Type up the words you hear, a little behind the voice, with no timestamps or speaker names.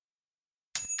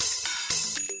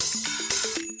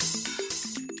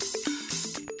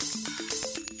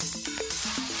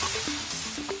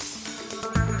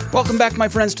Welcome back, my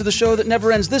friends, to the show that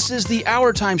never ends. This is the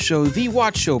Hour Time Show, the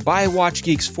watch show by Watch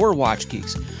Geeks for Watch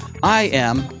Geeks. I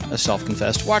am a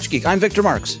self-confessed watch geek. I'm Victor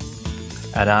Marks.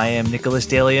 And I am Nicholas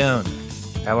DeLeon.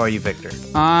 How are you, Victor?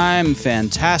 I'm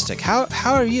fantastic. How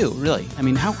are you, really? I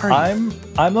mean, how are you?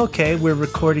 I'm okay. We're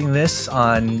recording this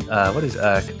on,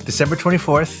 December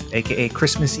 24th, a.k.a.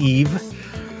 Christmas Eve.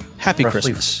 Happy roughly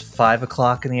Christmas. 5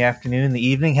 o'clock in the afternoon, in the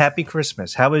evening. Happy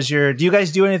Christmas. How was do you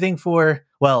guys do anything for,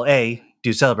 well, A, do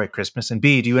you celebrate Christmas? And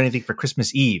B, do you do anything for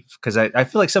Christmas Eve? Because I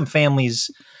feel like some families,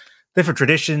 different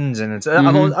traditions, and I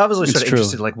was always sort of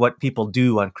interested in like what people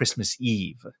do on Christmas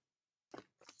Eve.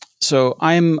 So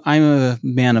I'm a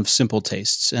man of simple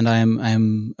tastes, and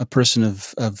I'm a person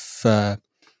of a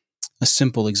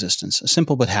simple existence, a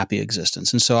simple but happy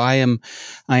existence. And so I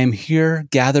am here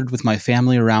gathered with my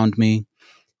family around me.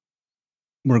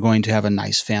 We're going to have a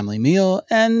nice family meal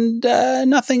and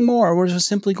nothing more. We're just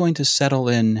simply going to settle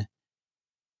in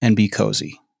and be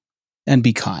cozy and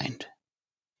be kind.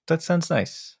 That sounds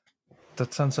nice.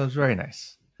 That sounds very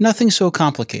nice. Nothing so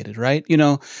complicated, right? You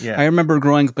know, yeah. I remember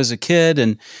growing up as a kid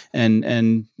and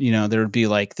you know, there'd be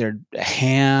like a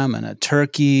ham and a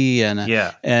turkey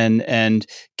and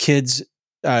kids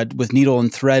with needle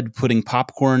and thread putting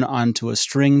popcorn onto a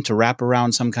string to wrap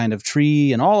around some kind of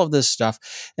tree and all of this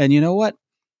stuff. And you know what?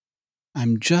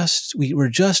 We're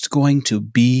just going to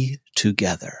be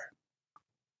together.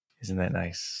 Isn't that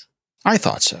nice? I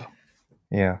thought so.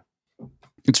 Yeah.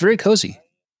 It's very cozy.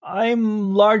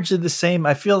 I'm largely the same.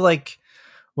 I feel like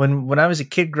when I was a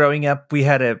kid growing up, we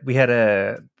had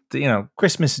a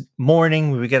Christmas morning.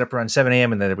 We would get up around 7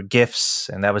 a.m. and then there were gifts,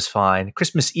 and that was fine.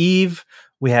 Christmas Eve,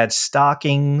 we had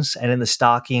stockings, and in the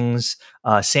stockings,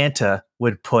 Santa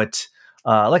would put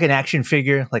like an action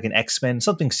figure, like an X-Men,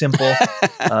 something simple,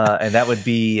 and that would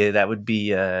be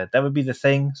the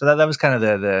thing. So that was kind of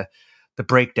the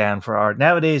breakdown for art.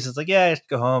 Nowadays, it's like, yeah, I just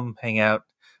go home, hang out.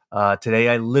 Today,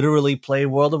 I literally play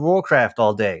World of Warcraft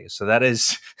all day. So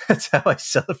that's how I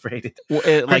celebrated.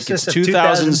 Like it's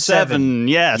 2007.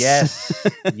 Yes.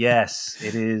 Yes,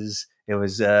 it is. It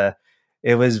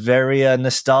was very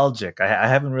nostalgic. I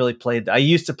haven't really played. I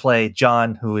used to play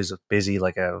John, who is busy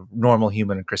like a normal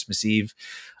human on Christmas Eve.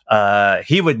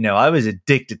 He would know I was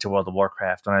addicted to World of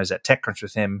Warcraft when I was at TechCrunch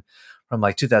with him from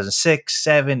like 2006,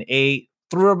 7, 8,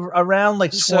 through around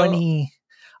like 20.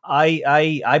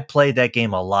 I played that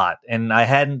game a lot, and I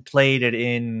hadn't played it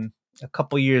in a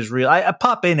couple years. I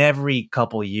pop in every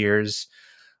couple years,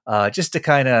 just to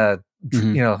kind of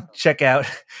check out.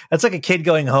 It's like a kid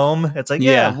going home. It's like,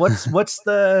 let's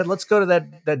go to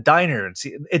that diner and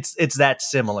see. It's that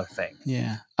similar thing.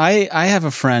 Yeah, I have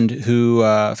a friend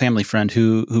family friend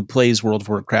who plays World of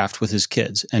Warcraft with his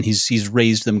kids, and he's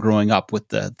raised them growing up with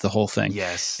the whole thing.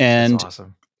 Yes, and that's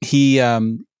awesome. He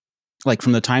like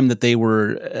from the time that they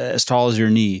were as tall as your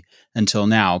knee until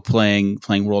now playing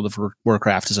World of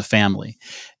Warcraft as a family.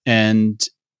 And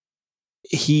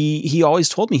he always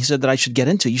told me, he said that I should get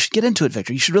into it. You should get into it,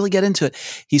 Victor. You should really get into it.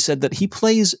 He said that he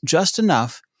plays just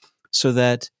enough so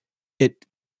that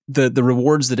the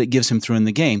rewards that it gives him through in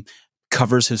the game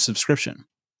covers his subscription.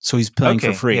 So he's playing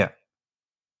for free. Yeah.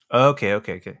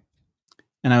 Okay.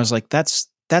 And I was like, that's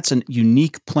a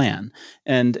unique plan,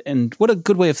 and what a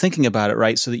good way of thinking about it,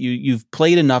 right? So that you've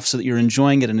played enough so that you're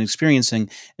enjoying it and experiencing,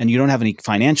 and you don't have any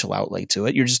financial outlay to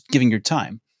it. You're just giving your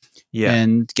time,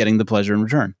 and getting the pleasure in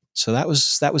return. So that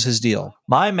was his deal.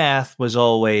 My math was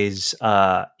always,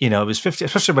 it was 50,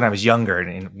 especially when I was younger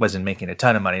and wasn't making a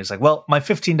ton of money. It was like, well, my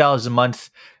 $15 a month.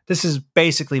 This is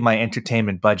basically my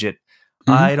entertainment budget.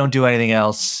 Mm-hmm. I don't do anything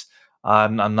else.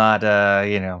 I'm not,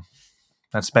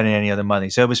 not spending any other money.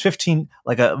 So it was 15,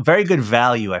 like a very good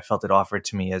value I felt it offered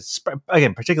to me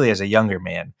particularly as a younger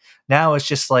man. Now it's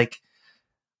just like,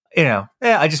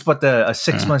 I just bought a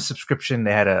 6-month subscription.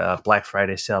 They had a Black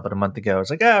Friday sale about a month ago. I was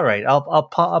like, all right,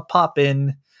 I'll pop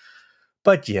in.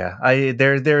 But yeah,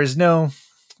 there's no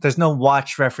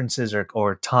watch references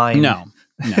or time. No.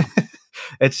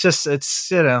 It's that's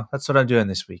what I'm doing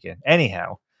this weekend.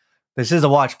 Anyhow. This is a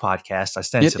watch podcast,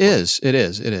 ostensibly. It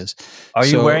is. Are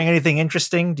you wearing anything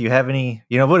interesting? Do you have any?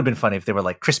 It would have been funny if they were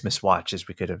like Christmas watches.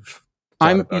 We could have.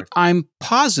 I'm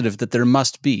positive that there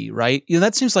must be, right?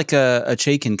 That seems like a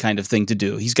Chaikin kind of thing to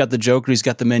do. He's got the Joker, he's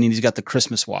got the Minion, he's got the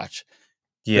Christmas watch.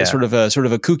 Yeah, sort of a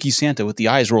kooky Santa with the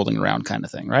eyes rolling around kind of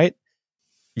thing, right?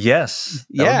 Yes.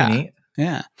 That would be neat.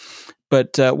 Yeah.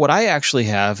 But what I actually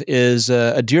have is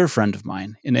a dear friend of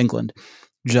mine in England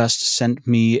just sent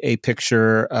me a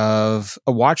picture of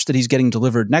a watch that he's getting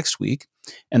delivered next week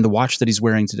and the watch that he's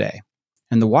wearing today.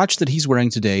 And the watch that he's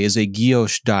wearing today is a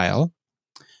guilloche dial.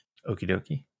 Okie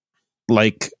dokie.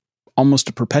 Like almost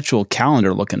a perpetual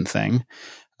calendar looking thing.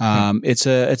 It's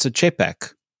a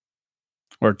Chapek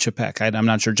or Chapek. I'm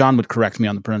not sure. John would correct me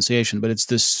on the pronunciation, but it's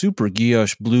this super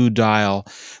guilloche blue dial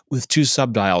with two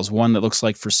subdials, one that looks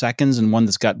like for seconds and one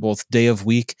that's got both day of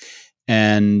week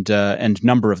and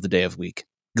number of the day of week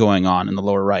going on in the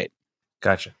lower right.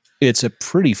 Gotcha. It's a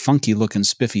pretty funky looking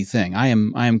spiffy thing. I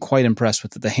am quite impressed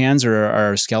with it. The hands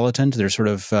are skeletoned. They're sort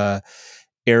of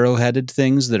arrow-headed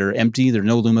things that are empty. They're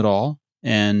no loom at all.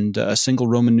 And a single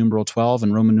Roman numeral 12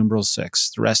 and Roman numeral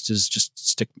 6. The rest is just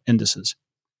stick indices.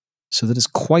 So that is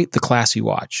quite the classy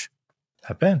watch.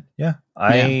 I've been, yeah.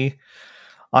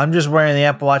 I'm just wearing the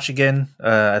Apple Watch again.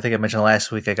 I think I mentioned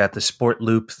last week I got the Sport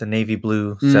Loop, the navy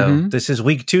blue. Mm-hmm. So this is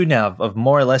week 2 now of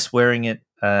more or less wearing it.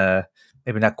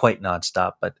 Maybe not quite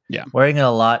nonstop, but wearing it a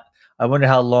lot. I wonder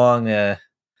how long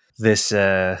this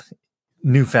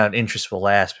newfound interest will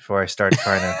last before I start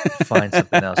trying to find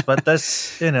something else. But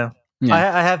that's, I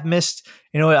have missed,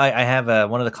 I have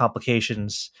one of the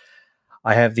complications.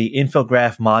 I have the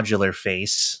infograph modular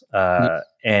face,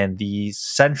 and the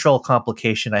central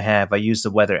complication I use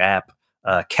the weather app,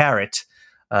 Carrot,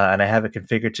 and I have it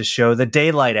configured to show the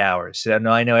daylight hours. So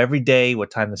I know every day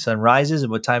what time the sun rises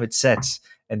and what time it sets.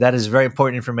 And that is very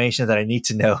important information that I need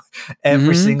to know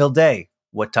every single day.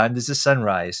 What time does the sun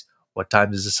rise? What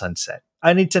time does the sun set?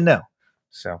 I need to know.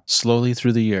 So slowly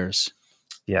through the years.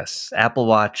 Yes. Apple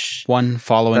Watch. One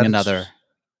following another.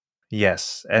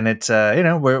 Yes. And it's,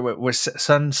 we're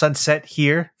sunset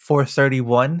here,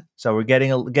 4:31. So we're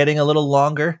getting a little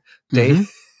longer day.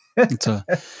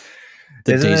 The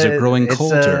days are growing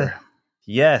colder.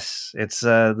 Yes. It's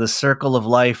the circle of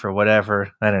life or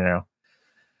whatever. I don't know.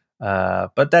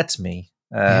 But that's me.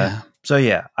 So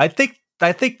yeah, I think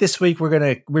this week we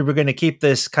were gonna keep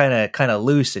this kind of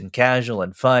loose and casual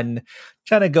and fun,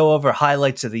 trying to go over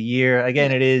highlights of the year.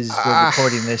 Again, we're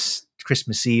recording this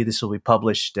Christmas Eve. This will be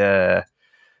published, I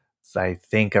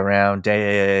think around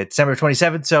December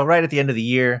 27th. So right at the end of the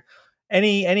year.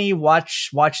 Any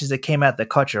watches that came out that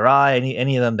caught your eye?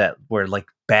 Any of them that were like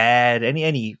bad?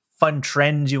 Any fun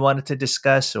trends you wanted to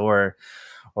discuss or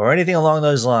anything along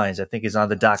those lines, I think is on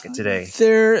the docket today.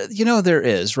 There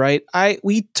is, right?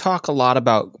 We talk a lot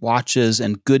about watches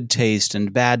and good taste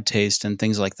and bad taste and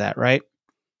things like that, right?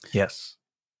 Yes.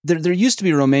 There used to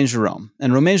be Romain Jerome,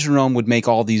 and Romain Jerome would make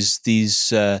all these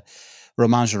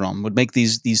Romain Jerome would make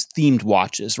these themed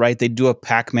watches, right? They'd do a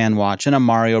Pac-Man watch and a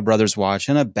Mario Brothers watch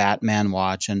and a Batman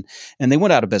watch, and they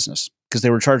went out of business because they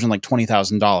were charging like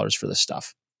 $20,000 for this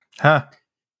stuff. Huh.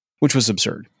 Which was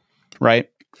absurd, right?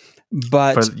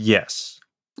 But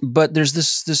but there's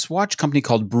this watch company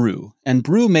called Brew, and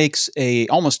Brew makes a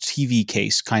almost TV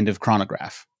case kind of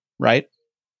chronograph, right?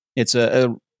 It's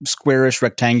a squarish,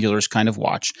 rectangular kind of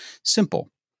watch,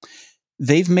 simple.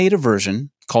 They've made a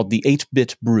version called the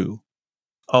 8-bit Brew.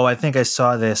 Oh, I think I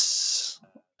saw this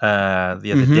the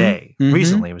other day.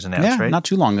 Recently, it was announced, right? Not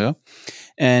too long ago,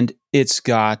 and it's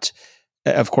got,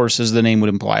 of course, as the name would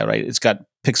imply, right? It's got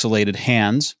pixelated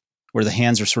hands, where the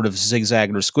hands are sort of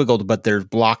zigzagged or squiggled, but they're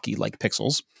blocky like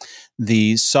pixels.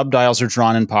 The subdials are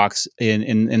drawn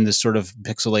in this sort of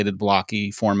pixelated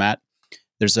blocky format.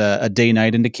 There's a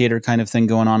day-night indicator kind of thing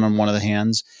going on one of the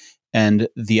hands. And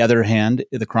the other hand,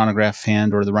 the chronograph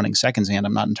hand or the running seconds hand,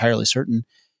 I'm not entirely certain,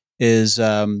 is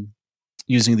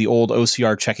using the old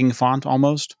OCR checking font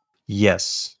almost.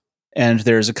 Yes. And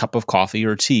there's a cup of coffee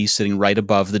or tea sitting right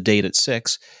above the date at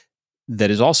 6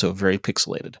 that is also very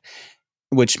pixelated,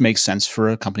 which makes sense for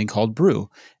a company called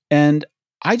Brew. And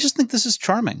I just think this is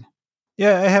charming.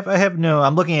 Yeah,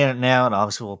 I'm looking at it now, and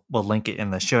obviously we'll link it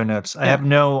in the show notes. I have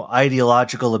no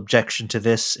ideological objection to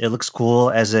this. It looks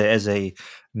cool as a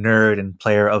nerd and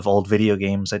player of old video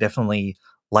games. I definitely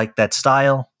like that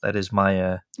style. That is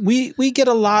my we get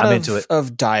a lot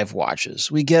of dive watches.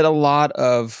 We get a lot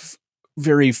of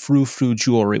very frou-frou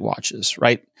jewelry watches,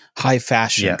 right? High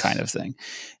fashion kind of thing.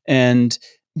 And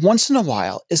once in a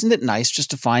while, isn't it nice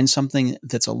just to find something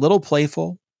that's a little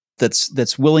playful,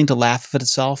 that's willing to laugh at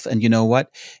itself? And you know what?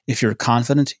 If you're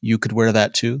confident, you could wear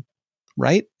that too,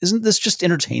 right? Isn't this just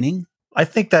entertaining? I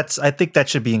think that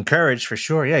should be encouraged for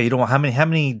sure. Yeah, you don't want how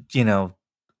many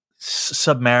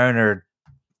Submariner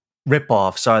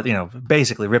ripoffs are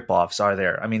basically ripoffs are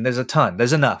there? I mean, there's a ton.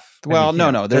 There's enough. Well,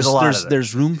 no.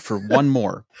 There's room for one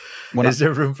more. Is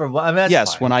there room for one? I mean, that's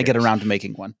yes, fine. When I get around to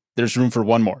making one, there's room for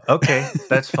one more. Okay,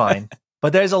 that's fine.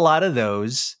 But there's a lot of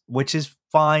those, which is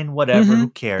fine. Whatever, who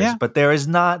cares? Yeah. But there is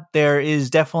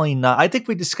definitely not. I think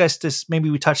we discussed this.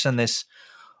 Maybe we touched on this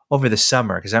over the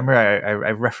summer because I remember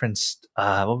I referenced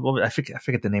I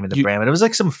forget the name of the brand, but it was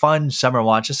like some fun summer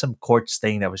watch, just some quartz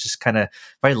thing that was just kind of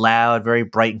very loud, very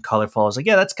bright and colorful. I was like,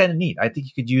 yeah, that's kind of neat. I think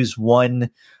you could use one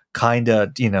kind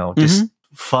of just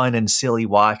fun and silly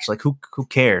watch. Like who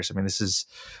cares? I mean, this is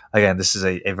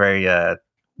a very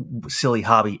silly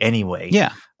hobby anyway.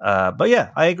 Yeah. But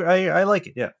yeah, I agree. I like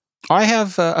it. Yeah. I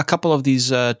have a couple of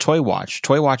these Toy Watch.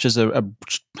 Toy Watch is a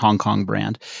Hong Kong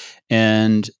brand,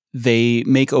 and they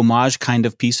make homage kind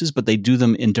of pieces, but they do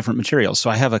them in different materials. So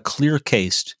I have a clear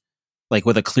cased, like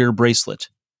with a clear bracelet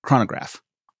chronograph.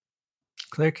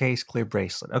 Clear case, clear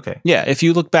bracelet. Okay. Yeah, if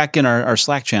you look back in our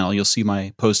Slack channel, you'll see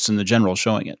my posts in the general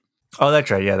showing it. Oh, that's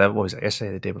right. Yeah, that was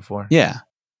yesterday, the day before. Yeah.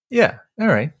 Yeah. All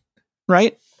right.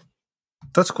 Right?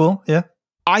 That's cool. Yeah.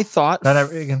 I thought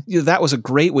that was a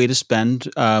great way to spend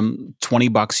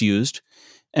 $20 used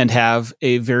and have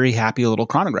a very happy little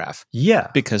chronograph. Yeah.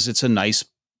 Because it's a nice,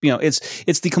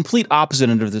 it's the complete opposite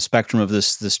end of the spectrum of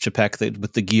this Chapek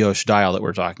with the guilloche dial that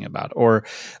we're talking about. Or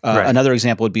another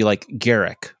example would be like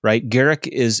Garrick, right? Garrick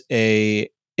is a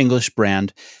English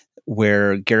brand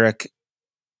where Garrick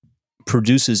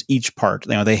produces each part.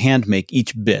 They hand make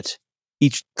each bit,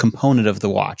 each component of the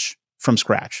watch from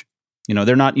scratch.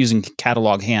 They're not using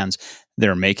catalog hands.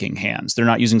 They're making hands. They're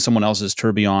not using someone else's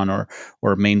tourbillon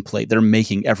or main plate. They're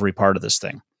making every part of this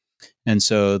thing. And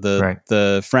so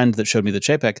the friend that showed me the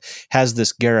Chapek has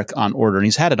this Garrick on order, and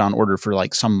he's had it on order for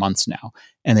like some months now.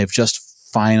 And they've just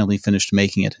finally finished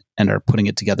making it and are putting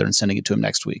it together and sending it to him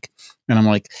next week. And I'm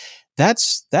like,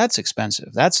 that's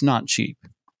expensive. That's not cheap.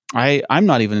 I'm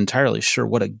not even entirely sure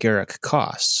what a Garrick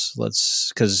costs.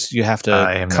 Because you have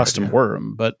to custom order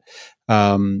them. But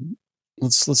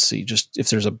let's see just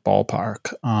if there's a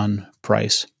ballpark on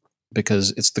price,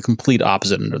 because it's the complete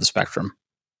opposite end of the spectrum.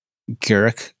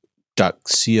 Garrick.co.uk,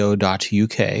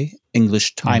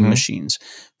 English time machines,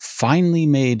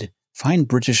 fine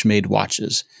British made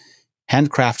watches,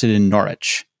 handcrafted in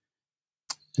Norwich,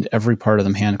 and every part of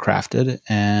them handcrafted.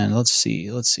 And let's see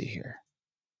here.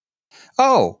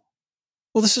 Oh,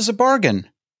 well, this is a bargain. Do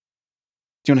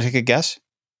you want to take a guess?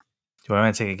 Do I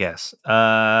want to take a guess?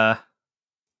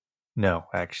 No,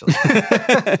 actually.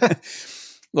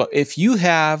 Look, if you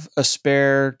have a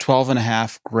spare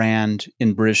 12.5 grand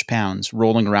in British pounds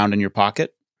rolling around in your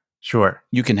pocket, sure,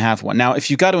 you can have one. Now,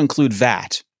 if you got to include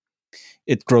VAT,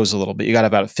 it grows a little bit. You got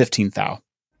about 15,000.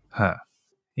 Huh.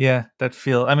 Yeah,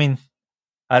 I mean,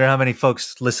 I don't know how many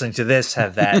folks listening to this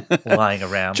have that lying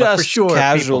around. Just but for sure,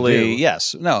 casually,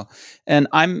 yes. No. And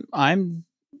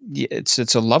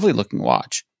it's a lovely looking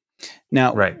watch.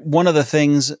 Now, one of the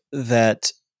things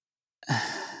that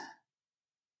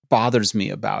bothers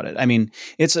me about it, I mean,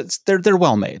 they're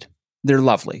well made. They're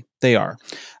lovely. They are.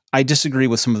 I disagree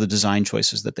with some of the design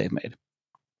choices that they've made.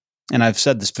 And I've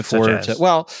said this before. The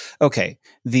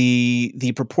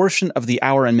proportion of the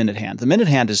hour and minute hand. The minute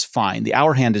hand is fine. The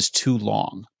hour hand is too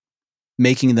long,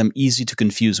 making them easy to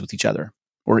confuse with each other,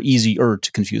 or easier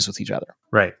to confuse with each other.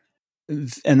 Right.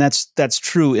 And that's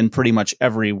true in pretty much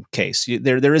every case.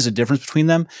 There is a difference between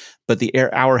them, but the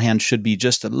hour hand should be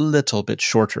just a little bit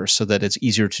shorter so that it's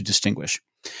easier to distinguish.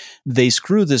 They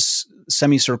screw this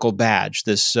semicircle badge,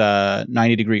 this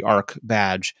 90-degree arc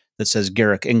badge that says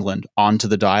Garrick England onto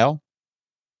the dial,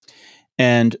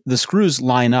 and the screws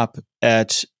line up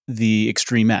at the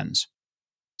extreme ends.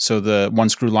 So the one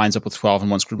screw lines up with 12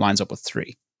 and one screw lines up with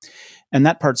 3. And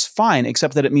that part's fine,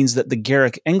 except that it means that the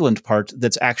Garrick England part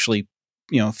that's actually,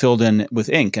 filled in with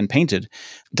ink and painted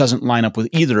doesn't line up with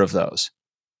either of those.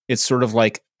 It's sort of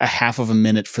like a half of a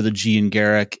minute for the G in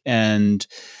Garrick and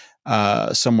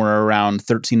somewhere around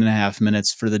 13.5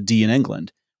 minutes for the D in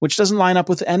England, which doesn't line up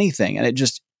with anything. And it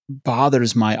just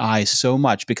bothers my eye so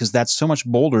much because that's so much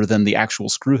bolder than the actual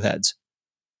screw heads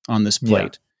on this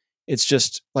plate. Yeah. It's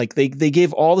just like they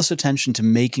gave all this attention to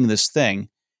making this thing,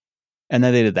 and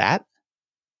then they did that.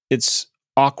 It's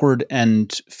awkward and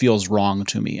feels wrong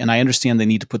to me. And I understand they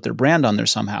need to put their brand on there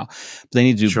somehow, but they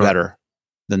need to do better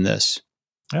than this.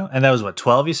 Oh, and that was what,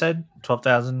 12 you said?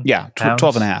 12,000? Yeah,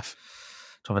 12 and a half.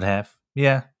 12 and a half.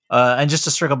 Yeah. And just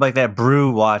to circle back, that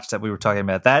Brew watch that we were talking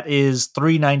about, that is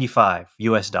 $395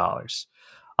 US.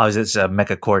 Obviously, it's a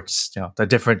Mecha Quartz, a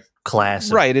different class.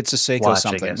 Right, it's a Seiko watch,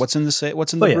 something. What's in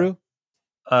the Brew?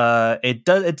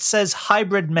 It says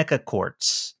hybrid Mecha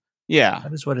Quartz. Yeah.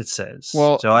 That is what it says.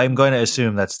 Well, so I'm going to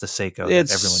assume that's the Seiko that everyone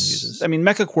uses. I mean,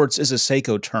 Mecha Quartz is a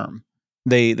Seiko term.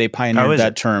 They pioneered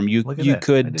that term. You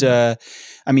could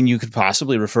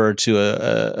possibly refer to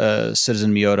a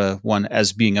Citizen Miyota one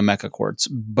as being a Mecha Quartz,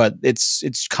 but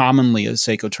it's commonly a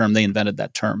Seiko term. They invented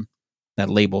that term, that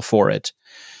label for it.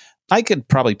 I could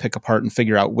probably pick apart and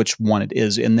figure out which one it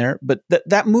is in there, but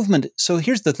that movement. So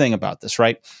here's the thing about this,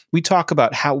 right? We talk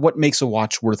about what makes a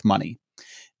watch worth money.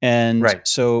 And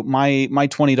so my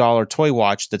 $20 toy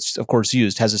watch that's of course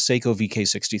used has a Seiko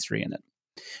VK63 in it.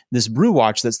 This Brew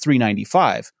watch that's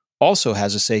 $395 also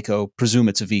has a Seiko, presume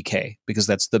it's a VK, because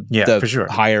that's the for sure.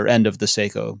 higher end of the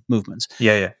Seiko movements.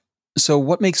 Yeah. So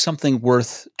what makes something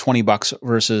worth $20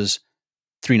 versus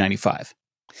 $395?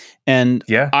 And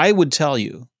I would tell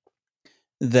you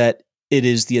that it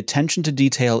is the attention to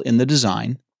detail in the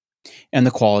design and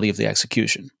the quality of the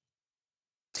execution.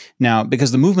 Now,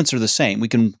 because the movements are the same, we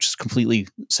can just completely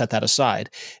set that aside.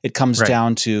 It comes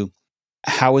down to,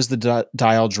 how is the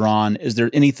dial drawn? Is there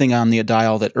anything on the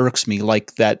dial that irks me,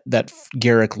 like that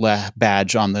Garrick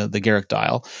badge on the Garrick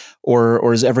dial?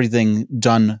 Or is everything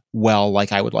done well,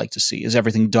 like I would like to see? Is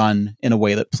everything done in a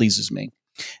way that pleases me?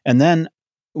 And then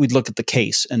we'd look at the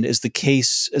case, and is the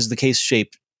case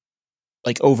shape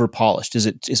like over polished? Is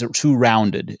it too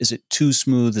rounded? Is it too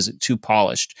smooth? Is it too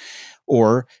polished?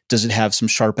 Or does it have some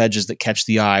sharp edges that catch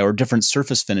the eye, or different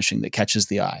surface finishing that catches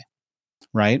the eye?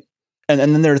 Right? And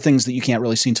then there are things that you can't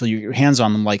really see until you get your hands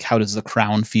on them, like how does the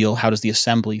crown feel? How does the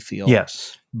assembly feel?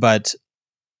 Yes. But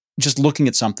just looking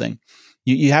at something,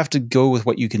 you have to go with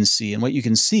what you can see. And what you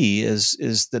can see is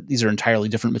that these are entirely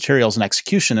different materials and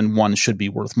execution, and one should be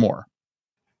worth more.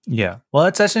 Yeah. Well,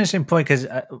 that's an interesting point, because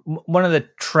one of the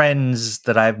trends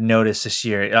that I've noticed this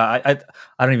year, I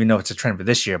don't even know if it's a trend for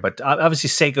this year, but obviously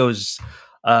Seiko's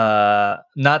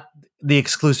not the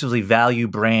exclusively value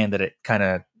brand that it kind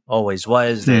of always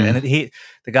was. And the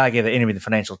guy gave an interview in the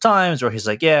Financial Times where he's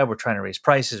like, yeah, we're trying to raise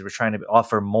prices. We're trying to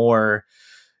offer more.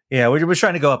 Yeah, we're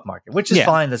trying to go up market, which is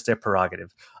fine. That's their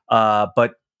prerogative.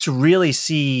 But to really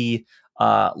see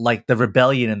like the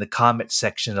rebellion in the comment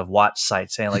section of watch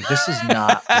sites saying like, this is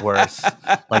not worth,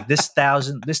 like this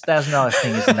 $1,000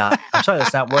 thing is not, I'm sorry,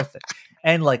 that's not worth it.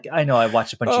 And like, I know I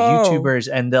watch a bunch of YouTubers,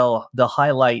 and they'll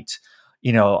highlight,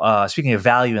 speaking of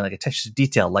value and like attention to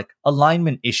detail, like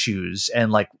alignment issues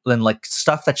and like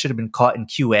stuff that should have been caught in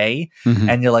QA.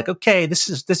 And you're like, okay,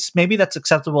 this maybe that's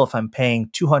acceptable if I'm paying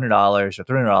 $200 or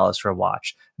 $300 for a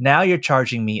watch. Now you're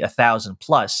charging me $1,000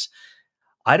 plus.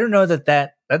 I don't know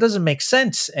that doesn't make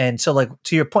sense. And so, like,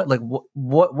 to your point, like,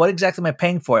 what exactly am I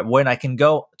paying for it when I can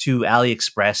go to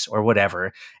AliExpress or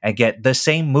whatever and get the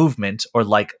same movement or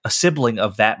like a sibling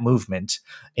of that movement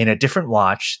in a different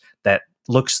watch that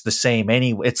looks the same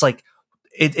anyway? It's like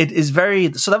it is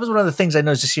very. So that was one of the things I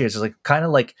noticed this year. Is like kind of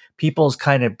like people's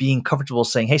kind of being comfortable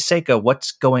saying, "Hey, Seiko,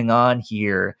 what's going on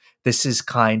here? This is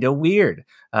kind of weird."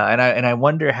 And I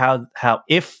wonder how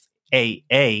if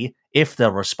if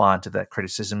they'll respond to that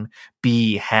criticism,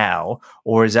 B, how,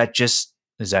 or is that just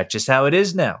how it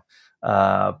is now?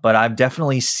 But I'm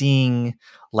definitely seeing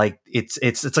like it's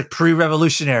like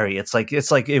pre-revolutionary. It's like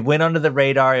it went under the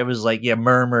radar. It was like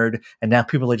murmured, and now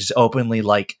people are just openly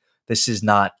like, this is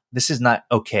not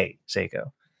okay,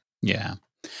 Seiko. Yeah,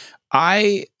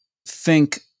 I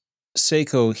think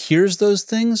Seiko hears those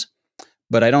things,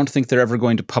 but I don't think they're ever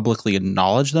going to publicly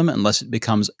acknowledge them unless it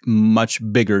becomes a much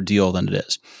bigger deal than it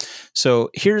is. So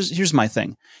here's my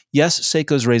thing. Yes,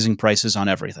 Seiko's raising prices on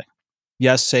everything.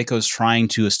 Yes, Seiko's trying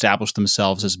to establish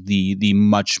themselves as the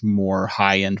much more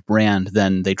high-end brand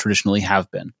than they traditionally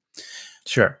have been.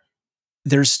 Sure.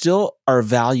 There still are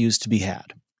values to be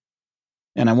had.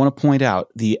 And I want to point out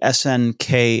the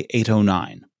SNK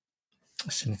 809.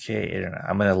 SNK 809.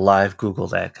 I'm going to live Google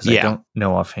that because I don't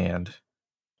know offhand.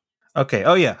 Okay.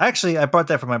 Oh yeah. Actually, I bought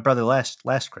that for my brother last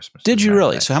Christmas. Did you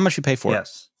really? So how much you pay for it?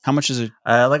 Yes. How much is it?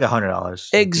 Like $100.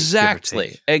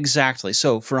 Exactly.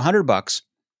 So for $100,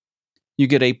 you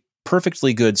get a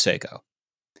perfectly good Seiko.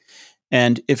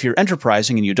 And if you're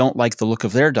enterprising and you don't like the look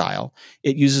of their dial,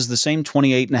 it uses the same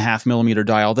 28.5 millimeter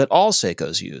dial that all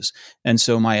Seikos use. And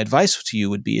so my advice to you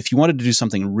would be, if you wanted to do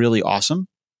something really awesome,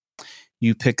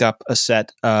 you pick up a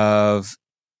set of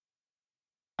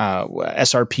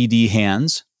SRPD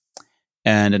hands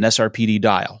and an SRPD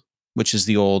dial, which is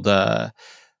the old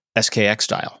SKX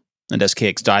dial and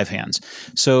SKX dive hands.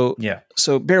 So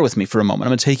bear with me for a moment. I'm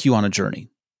going to take you on a journey.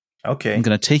 Okay. I'm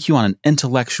going to take you on an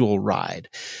intellectual ride.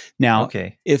 Now,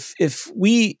 if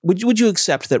would you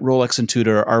accept that Rolex and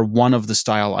Tudor are one of the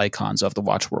style icons of the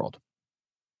watch world?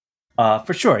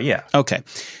 For sure, yeah. Okay.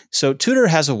 So Tudor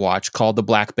has a watch called the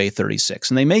Black Bay 36,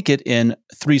 and they make it in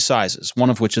 3 sizes, one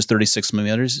of which is 36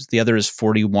 millimeters, the other is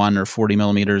 41 or 40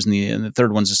 millimeters, and the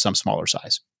third one's is some smaller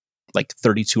size, like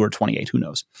 32 or 28, who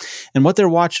knows. And what their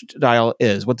watch dial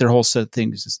is, what their whole set of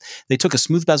things is, they took a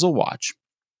smooth bezel watch,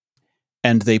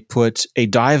 and they put a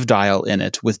dive dial in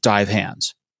it with dive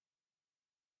hands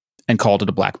and called it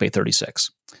a Black Bay 36.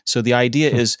 So the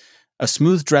idea is a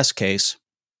smooth dress case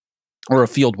or a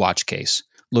field watch case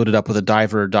loaded up with a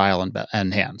diver dial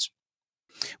and hands,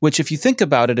 which, if you think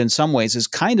about it in some ways, is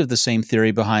kind of the same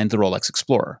theory behind the Rolex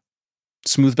Explorer.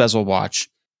 Smooth bezel watch,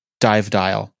 dive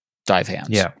dial, dive hands.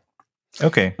 Yeah.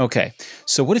 Okay. Okay.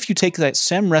 So what if you take that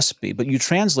same recipe, but you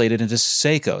translate it into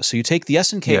Seiko? So you take the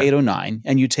SNK 809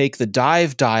 and you take the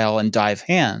dive dial and dive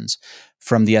hands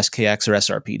from the SKX or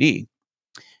SRPD,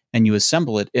 and you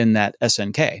assemble it in that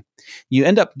SNK. You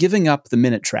end up giving up the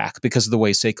minute track because of the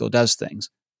way Seiko does things.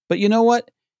 But you know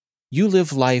what? You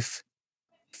live life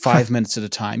 5 minutes at a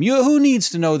time. Who needs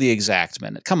to know the exact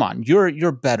minute? Come on,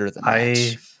 you're better than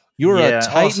that. You're a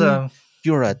titan.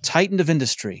 You're a titan of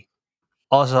industry.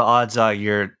 Also, odds are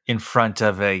you're in front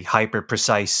of a hyper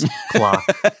precise clock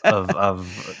of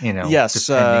yes,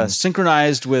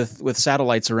 synchronized depending. with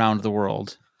satellites around the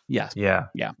world. Yes, Yeah.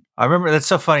 yeah. I remember that's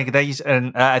so funny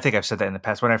and I think I've said that in the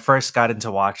past. When I first got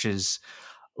into watches,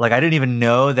 like I didn't even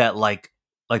know that like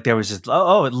there was this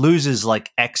it loses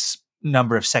like X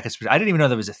number of seconds. I didn't even know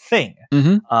there was a thing.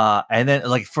 Mm-hmm. And then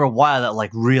like for a while that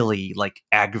like really like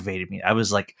aggravated me. I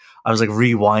was like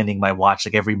rewinding my watch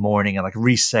like every morning and like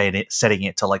setting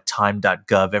it to like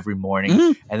time.gov every morning.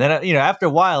 Mm-hmm. And then after a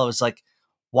while I was like,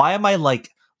 why am I like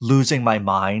losing my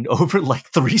mind over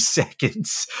like 3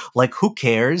 seconds? Like who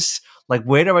cares? Like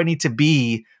where do I need to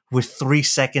be with 3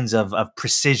 seconds of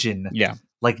precision? Yeah.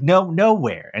 Like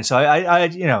nowhere. And so I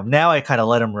now I kind of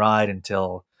let them ride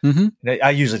until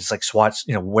I usually just like swatch,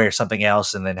 wear something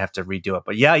else and then have to redo it.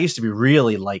 But yeah, I used to be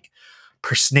really like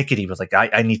persnickety with like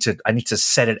I need to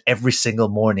set it every single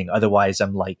morning. Otherwise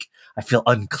I'm like I feel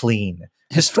unclean.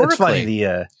 Historically, it's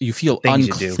funny you feel things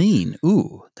unclean. You do.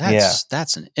 Ooh,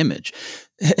 that's an image.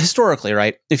 Historically,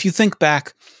 right? If you think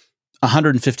back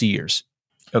 150 years.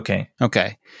 Okay.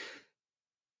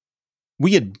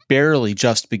 We had barely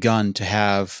just begun to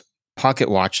have pocket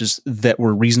watches that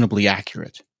were reasonably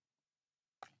accurate.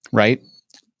 Right?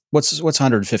 What's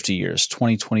 150 years?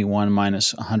 2021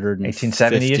 minus 150.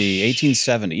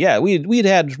 1870. Yeah, we'd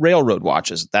had railroad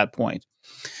watches at that point.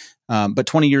 But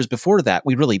 20 years before that,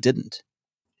 we really didn't.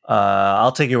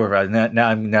 I'll take your word. Now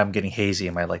I'm getting hazy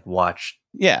in my like watch.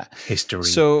 Yeah. History.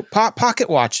 So pocket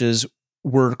watches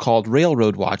were called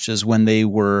railroad watches when they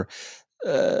were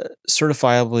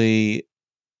certifiably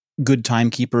good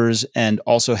timekeepers and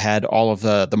also had all of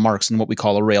the marks in what we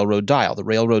call a railroad dial. The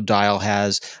railroad dial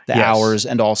has the hours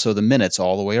and also the minutes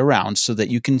all the way around so that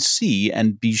you can see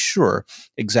and be sure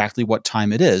exactly what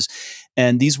time it is.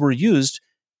 And these were used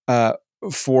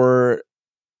for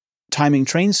timing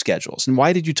train schedules. And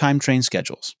why did you time train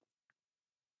schedules?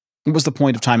 What was the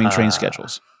point of timing train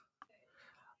schedules?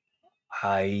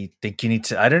 I think you need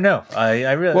to. I don't know.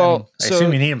 I really. I so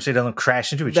assume you need them so you don't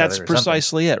crash into each other. That's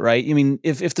precisely it, right? I mean,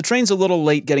 if the train's a little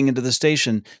late getting into the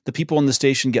station, the people in the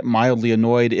station get mildly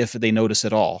annoyed if they notice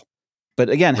at all. But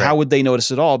again, how would they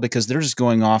notice at all? Because they're just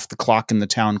going off the clock in the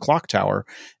town clock tower,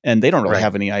 and they don't really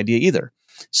have any idea either.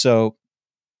 So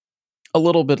a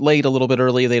little bit late, a little bit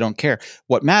early, they don't care.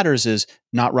 What matters is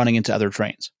not running into other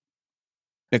trains.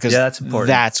 Because that's important.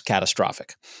 That's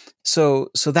catastrophic. So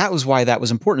that was why that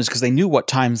was important, is because they knew what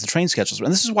times the train schedules were.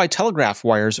 And this is why telegraph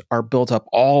wires are built up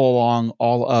all along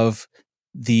all of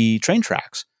the train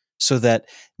tracks so that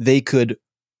they could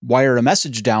wire a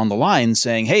message down the line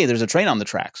saying, hey, there's a train on the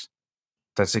tracks.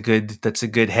 That's a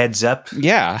good heads up.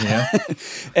 Yeah.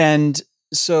 And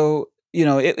so,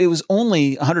 it was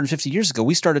only 150 years ago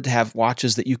we started to have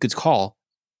watches that you could call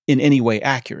in any way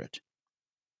accurate.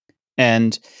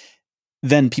 And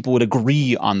then people would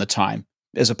agree on the time,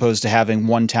 as opposed to having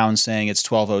one town saying it's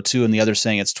 12:02 and the other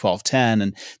saying it's 12:10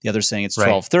 and the other saying it's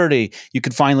 12:30. You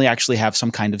could finally actually have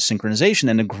some kind of synchronization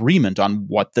and agreement on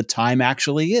what the time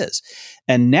actually is.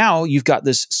 And now you've got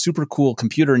this super cool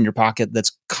computer in your pocket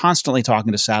that's constantly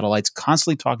talking to satellites,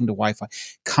 constantly talking to Wi-Fi,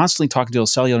 constantly talking to a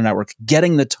cellular network,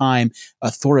 getting the time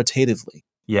authoritatively.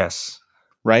 Yes.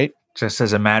 Right? Just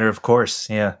as a matter of course.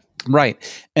 Yeah. Right.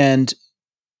 And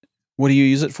what do you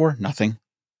use it for? Nothing.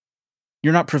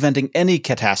 You're not preventing any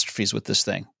catastrophes with this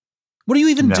thing. What are you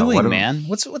even doing, man?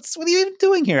 What are you even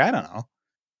doing here? I don't know.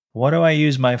 What do I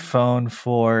use my phone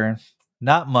for?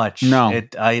 Not much. No.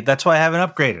 That's why I haven't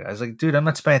upgraded. I was like, dude, I'm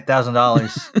not spending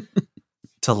 $1,000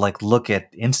 to like look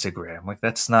at Instagram. Like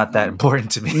that's not that important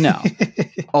to me. No.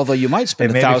 Although you might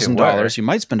spend $1,000. You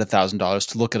might spend $1,000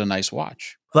 to look at a nice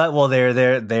watch. But well, there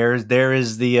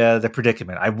is the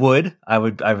predicament. I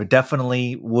would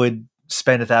definitely would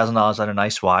spend $1,000 on a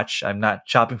nice watch. I'm not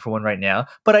shopping for one right now,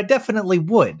 but I definitely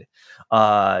would.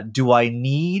 Do I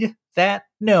need that?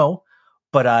 No,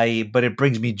 but it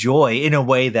brings me joy in a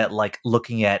way that like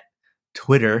looking at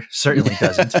Twitter certainly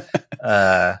doesn't.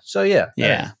 So yeah.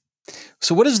 Yeah.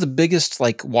 So what is the biggest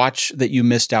like watch that you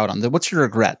missed out on? What's your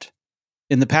regret?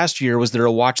 In the past year, was there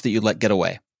a watch that you let get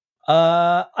away?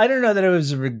 I don't know that it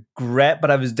was a regret,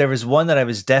 but there was one that I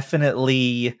was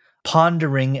definitely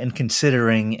pondering and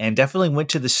considering, and definitely went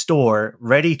to the store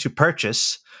ready to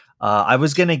purchase. I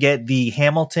was going to get the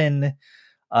Hamilton.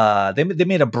 They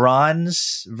made a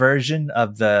bronze version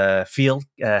of the field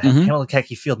Hamilton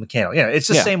Khaki Field Mechanical. It's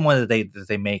the same one that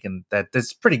they make, and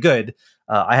that's pretty good.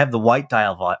 I have the white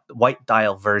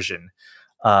dial version,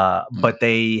 but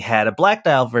they had a black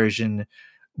dial version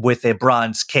with a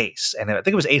bronze case, and I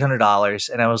think it was $800.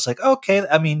 And I was like, okay.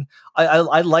 I mean,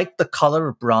 I like the color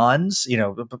of bronze,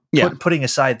 putting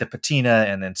aside the patina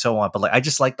and so on, but like I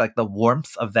just like the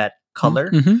warmth of that color.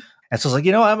 Mm-hmm. And so I was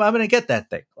like, I'm going to get that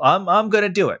thing. I'm going to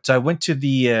do it. So I went to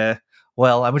the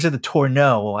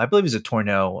Tourneau. I believe it's a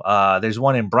Tourneau. There's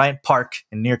one in Bryant Park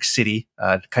in New York City,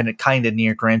 kind of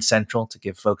near Grand Central, to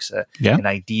give folks an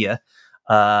idea.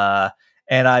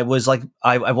 And I was like,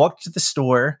 I walked to the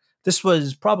store. This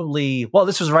was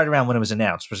right around when it was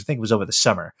announced, because I think it was over the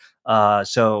summer.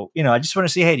 So, I just want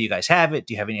to see, hey, do you guys have it?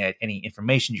 Do you have any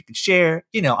information you can share?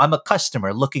 I'm a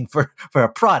customer looking for a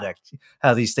product,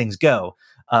 how these things go.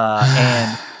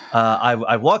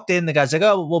 I walked in, the guy's like,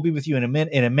 oh, we'll be with you in a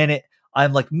minute.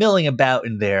 I'm like milling about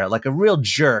in there like a real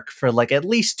jerk for like at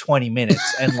least 20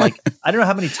 minutes. And like, I don't know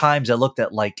how many times I looked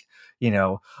at like,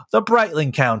 the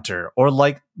Breitling counter or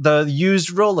like the used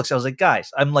Rolex. I was like,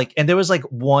 guys, and there was like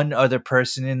one other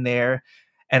person in there,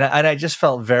 and I just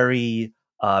felt very,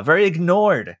 very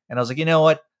ignored. And I was like, you know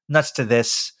what? Nuts to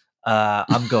this.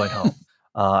 I'm going home.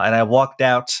 And I walked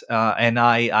out, and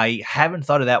I haven't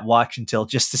thought of that watch until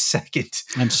just a second.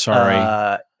 I'm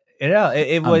sorry.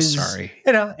 It was, I'm sorry.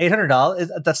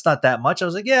 $800. That's not that much. I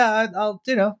was like, yeah, I'll,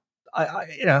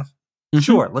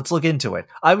 sure, let's look into it.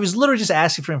 I was literally just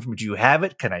asking for information. Do you have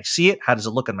it? Can I see it? How does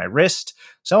it look on my wrist?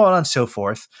 So on and so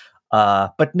forth.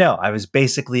 But no, I was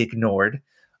basically ignored.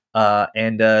 So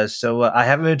I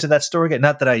haven't been to that store again.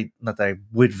 Not that I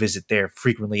would visit there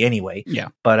frequently anyway. Yeah.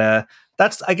 But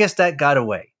I guess that got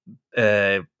away.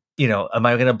 Am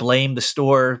I going to blame the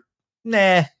store?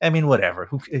 Nah. I mean, whatever.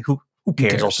 Who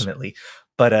cares ultimately?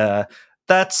 But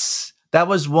that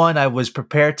was one I was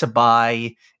prepared to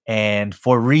buy, and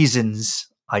for reasons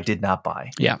I did not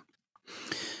buy. Yeah.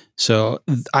 So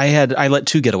I let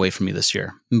two get away from me this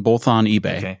year, both on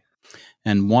eBay. Okay.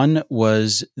 And one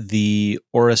was the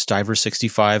Oris Diver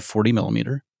 65 40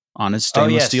 millimeter on its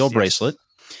stainless steel bracelet.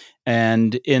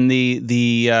 And in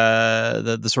the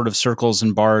sort of circles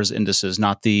and bars indices,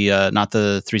 not the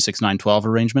 36912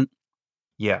 arrangement.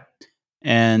 Yeah.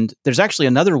 And there's actually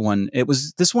another one.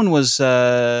 This one was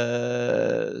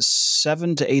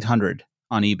 $700 to $800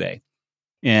 on eBay,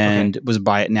 and was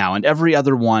buy it now. And every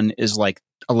other one is like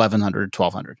 $1,100,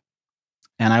 $1,200.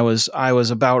 And I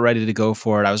was about ready to go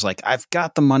for it. I was like, I've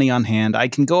got the money on hand. I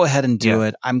can go ahead and do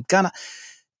it. I'm gonna.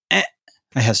 I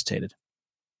hesitated.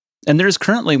 And there is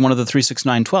currently one of the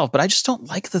 36912, but I just don't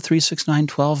like the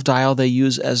 36912 dial they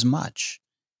use as much.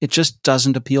 It just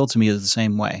doesn't appeal to me the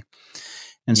same way.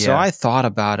 And so I thought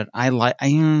about it. I liked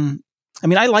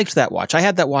that watch. I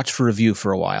had that watch for review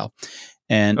for a while,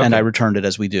 and I returned it,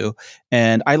 as we do.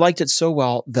 And I liked it so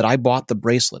well that I bought the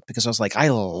bracelet, because I was like, I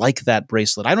like that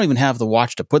bracelet. I don't even have the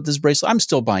watch to put this bracelet. I'm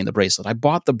still buying the bracelet. I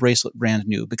bought the bracelet brand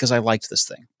new because I liked this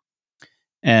thing.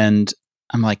 And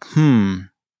I'm like,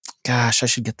 gosh, I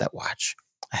should get that watch.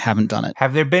 I haven't done it.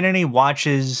 Have there been any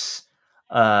watches?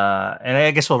 And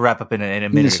I guess we'll wrap up in a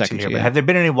minute or two here. But have there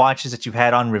been any watches that you've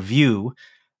had on review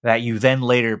that you then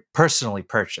later personally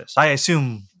purchased? I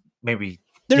assume maybe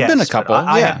there have been a couple.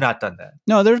 I have not done that.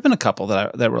 No, there's been a couple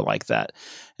that were like that,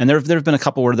 and there have been a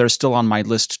couple where they're still on my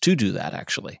list to do that.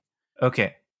 Actually,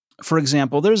 okay. For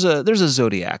example, there's a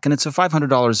Zodiac, and it's a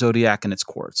 $500 Zodiac, and it's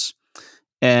quartz.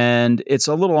 And it's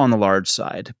a little on the large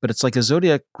side, but it's like a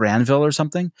Zodiac Granville or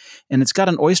something. And it's got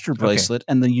an oyster bracelet.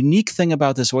 Okay. And the unique thing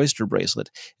about this oyster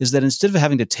bracelet is that instead of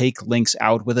having to take links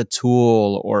out with a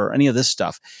tool or any of this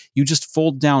stuff, you just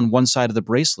fold down one side of the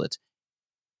bracelet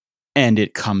and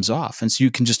it comes off. And so you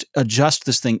can just adjust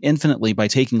this thing infinitely by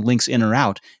taking links in or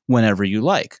out whenever you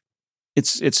like.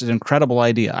 It's an incredible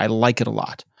idea. I like it a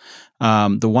lot.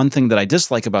 The one thing that I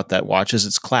dislike about that watch is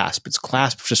its clasp. Its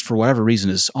clasp, just for whatever reason,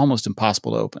 is almost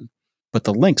impossible to open. But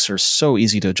the links are so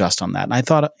easy to adjust on that. And I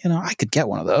thought, I could get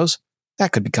one of those.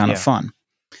 That could be kind of fun.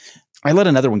 I let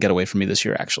another one get away from me this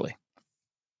year, actually.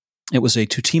 It was a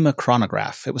Tutima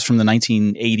chronograph. It was from the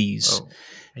 1980s. Oh,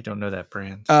 I don't know that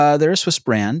brand. They're a Swiss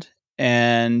brand,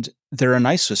 and they're a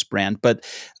nice Swiss brand. But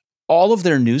all of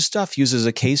their new stuff uses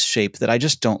a case shape that I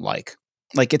just don't like.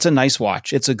 Like, it's a nice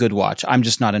watch. It's a good watch. I'm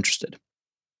just not interested.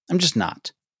 I'm just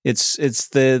not. It's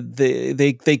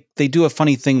they do a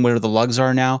funny thing where the lugs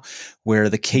are now, where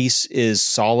the case is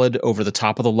solid over the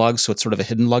top of the lug, so it's sort of a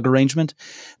hidden lug arrangement,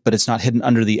 but it's not hidden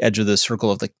under the edge of the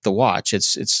circle of the watch.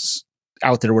 It's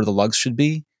out there where the lugs should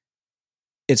be.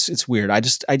 It's weird. I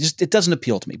just it doesn't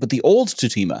appeal to me. But the old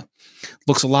Tutima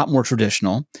looks a lot more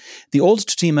traditional. The old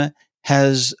Tutima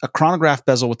has a chronograph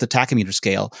bezel with the tachymeter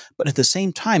scale, but at the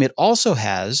same time, it also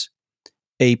has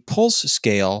a pulse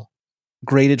scale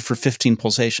graded for 15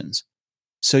 pulsations.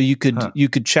 So you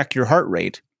could check your heart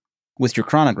rate with your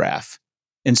chronograph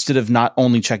instead of not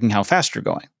only checking how fast you're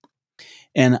going.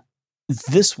 And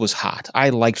this was hot. I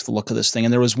liked the look of this thing.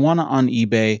 And there was one on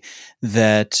eBay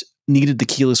that needed the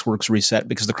keyless works reset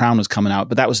because the crown was coming out,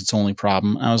 but that was its only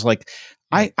problem. And I was like,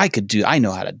 I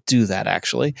know how to do that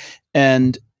actually.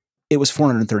 And it was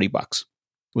 $430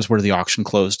 was where the auction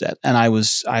closed at. And I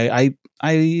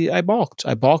balked.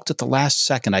 I balked at the last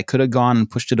second. I could have gone and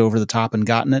pushed it over the top and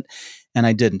gotten it, and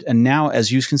I didn't. And now,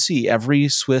 as you can see, every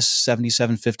Swiss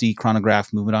 7750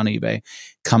 chronograph movement on eBay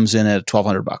comes in at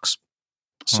 $1,200.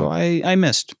 So I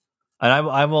missed. And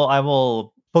I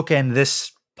will bookend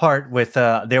this part with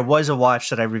there was a watch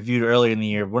that I reviewed earlier in the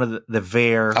year, one of the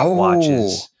Vare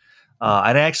watches.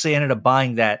 And I actually ended up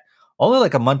buying that only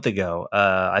like a month ago.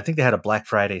 I think they had a Black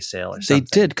Friday sale or something.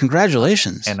 They did.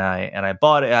 Congratulations. And I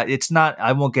bought it. It's not,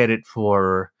 I won't get it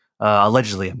for,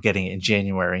 allegedly I'm getting it in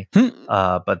January.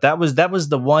 But that was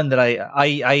the one that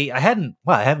I haven't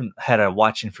had a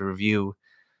watch in for review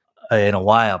in a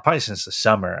while, probably since the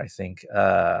summer, I think.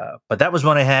 But that was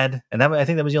one I had. And I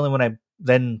think that was the only one I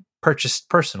then purchased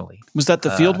personally. Was that the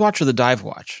field watch or the dive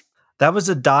watch? That was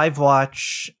a dive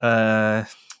watch.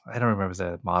 I don't remember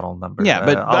the model number. Yeah,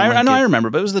 but I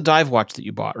remember. But it was the dive watch that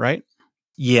you bought, right?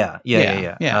 Yeah.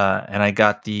 And I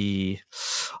got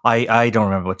I don't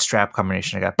remember what strap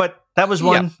combination I got, but that was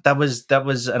one. Yeah. That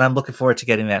was, and I'm looking forward to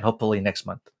getting that hopefully next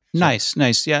month. So.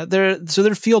 Nice. Yeah, their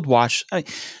field watch.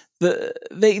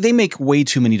 They make way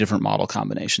too many different model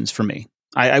combinations for me.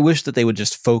 I wish that they would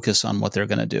just focus on what they're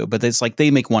going to do, but it's like they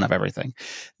make one of everything.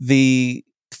 The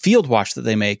field watch that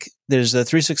they make, there's a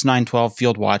 36912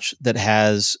 field watch that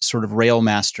has sort of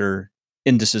Railmaster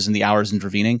indices in the hours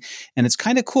intervening, and it's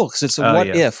kind of cool because it's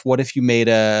a what if you made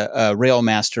a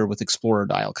Railmaster with Explorer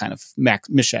dial kind of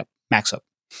mashup mix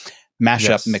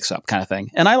up kind of thing,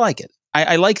 and I like it.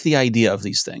 I like the idea of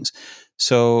these things.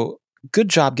 So good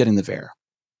job getting the Vare.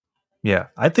 Yeah,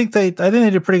 I think they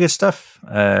did pretty good stuff.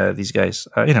 These guys,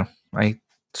 I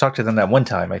talked to them that one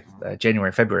time,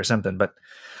 January, February, or something, but.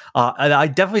 I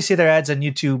definitely see their ads on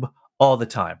YouTube all the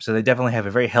time. So they definitely have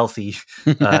a very healthy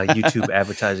YouTube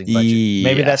advertising budget. Yes.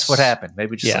 Maybe that's what happened.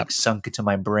 Maybe it just sunk into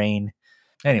my brain.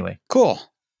 Anyway. Cool.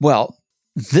 Well,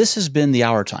 this has been the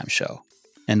Hour Time Show,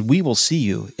 and we will see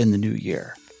you in the new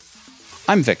year.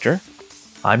 I'm Victor.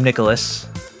 I'm Nicholas.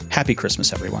 Happy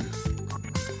Christmas, everyone.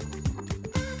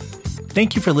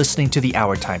 Thank you for listening to the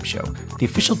Hour Time Show, the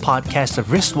official podcast of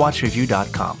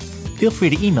wristwatchreview.com. Feel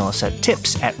free to email us at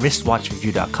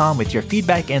tips@wristwatchreview.com with your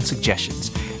feedback and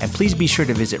suggestions. And please be sure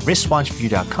to visit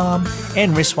wristwatchreview.com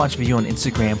and wristwatchreview on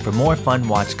Instagram for more fun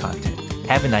watch content.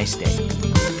 Have a nice day.